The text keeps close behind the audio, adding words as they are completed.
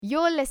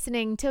You're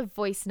listening to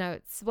Voice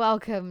Notes.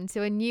 Welcome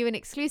to a new and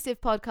exclusive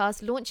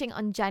podcast launching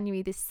on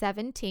January the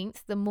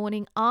 17th, the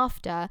morning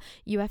after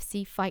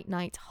UFC Fight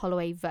Night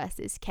Holloway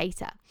versus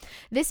Kattar.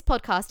 This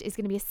podcast is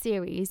going to be a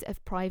series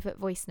of private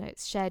voice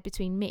notes shared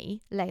between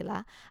me,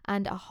 Layla,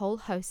 and a whole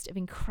host of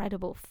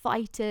incredible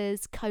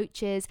fighters,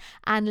 coaches,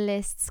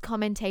 analysts,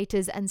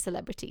 commentators, and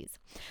celebrities.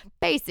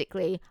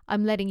 Basically,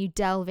 I'm letting you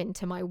delve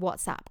into my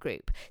WhatsApp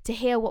group to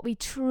hear what we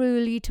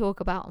truly talk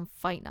about on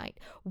Fight Night,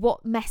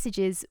 what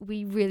messages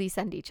we really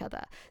send each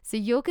other. So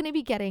you're going to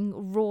be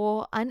getting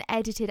raw,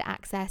 unedited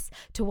access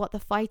to what the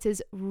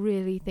fighters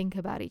really think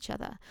about each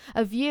other,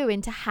 a view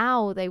into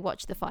how they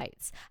watch the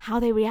fights, how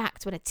they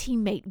react when a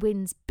teammate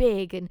wins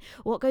big, and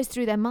what goes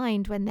through their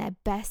mind when their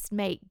best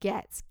mate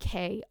gets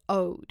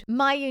KO'd.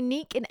 My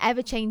unique and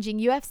ever-changing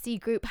UFC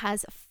group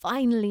has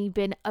finally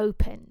been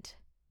opened.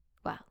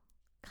 Well,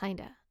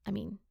 kinda.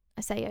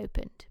 I say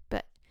opened,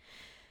 but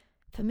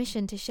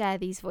permission to share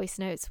these voice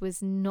notes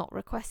was not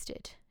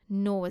requested,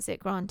 nor was it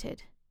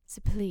granted.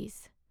 So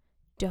please,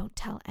 don't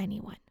tell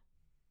anyone.